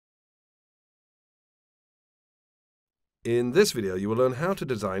In this video, you will learn how to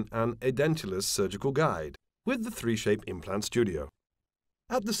design an Edentulous surgical guide with the 3-Shape Implant Studio.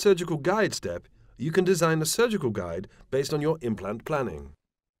 At the surgical guide step, you can design a surgical guide based on your implant planning.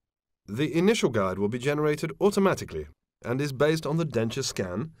 The initial guide will be generated automatically and is based on the denture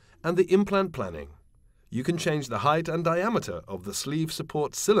scan and the implant planning. You can change the height and diameter of the sleeve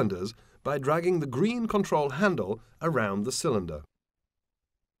support cylinders by dragging the green control handle around the cylinder.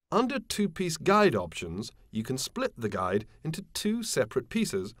 Under 2-piece guide options, you can split the guide into 2 separate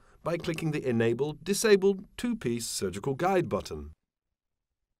pieces by clicking the Enable/Disable 2-piece surgical guide button.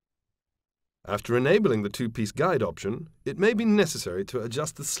 After enabling the 2-piece guide option, it may be necessary to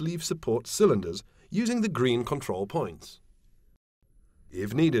adjust the sleeve support cylinders using the green control points.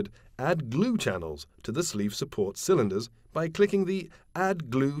 If needed, add glue channels to the sleeve support cylinders by clicking the Add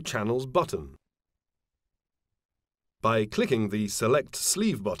Glue Channels button. By clicking the Select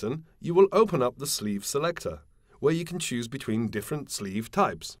Sleeve button, you will open up the sleeve selector, where you can choose between different sleeve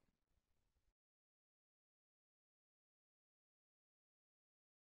types.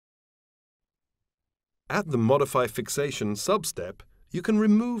 At the Modify Fixation sub-step, you can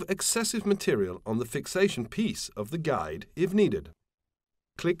remove excessive material on the fixation piece of the guide if needed.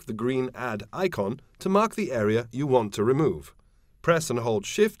 Click the green Add icon to mark the area you want to remove. Press and hold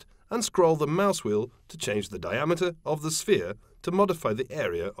Shift and scroll the mouse wheel to change the diameter of the sphere to modify the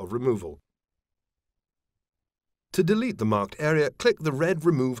area of removal. To delete the marked area, click the red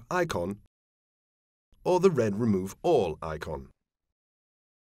Remove icon or the red Remove All icon.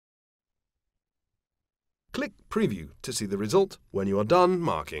 Click Preview to see the result when you are done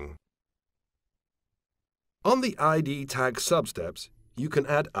marking. On the ID tag substeps, you can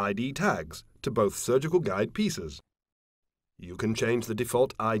add ID tags to both surgical guide pieces. You can change the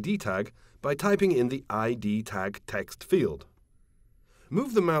default ID tag by typing in the ID tag text field.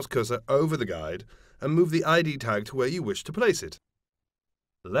 Move the mouse cursor over the guide and move the ID tag to where you wish to place it.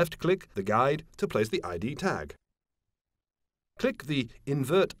 Left-click the guide to place the ID tag. Click the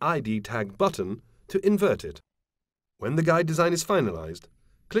Invert ID tag button to invert it. When the guide design is finalized,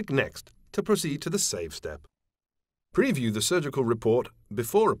 click Next to proceed to the Save step. Preview the surgical report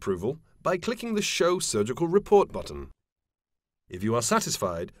before approval by clicking the Show Surgical Report button. If you are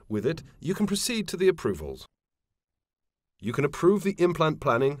satisfied with it, you can proceed to the approvals. You can approve the implant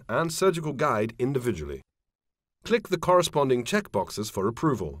planning and surgical guide individually. Click the corresponding checkboxes for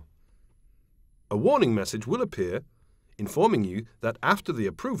approval. A warning message will appear informing you that after the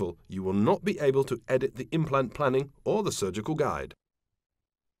approval, you will not be able to edit the implant planning or the surgical guide.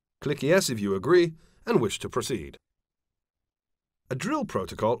 Click Yes if you agree and wish to proceed. A drill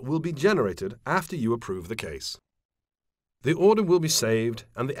protocol will be generated after you approve the case. The order will be saved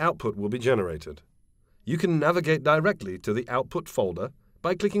and the output will be generated. You can navigate directly to the output folder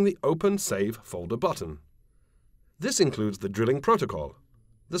by clicking the Open Save Folder button. This includes the drilling protocol,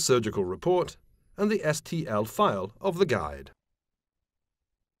 the surgical report, and the STL file of the guide.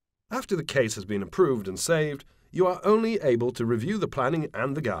 After the case has been approved and saved, you are only able to review the planning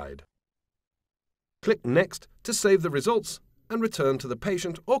and the guide. Click Next to save the results and return to the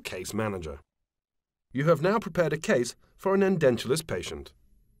patient or case manager. You have now prepared a case for an edentulous patient.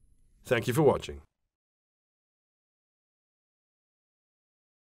 Thank you for watching.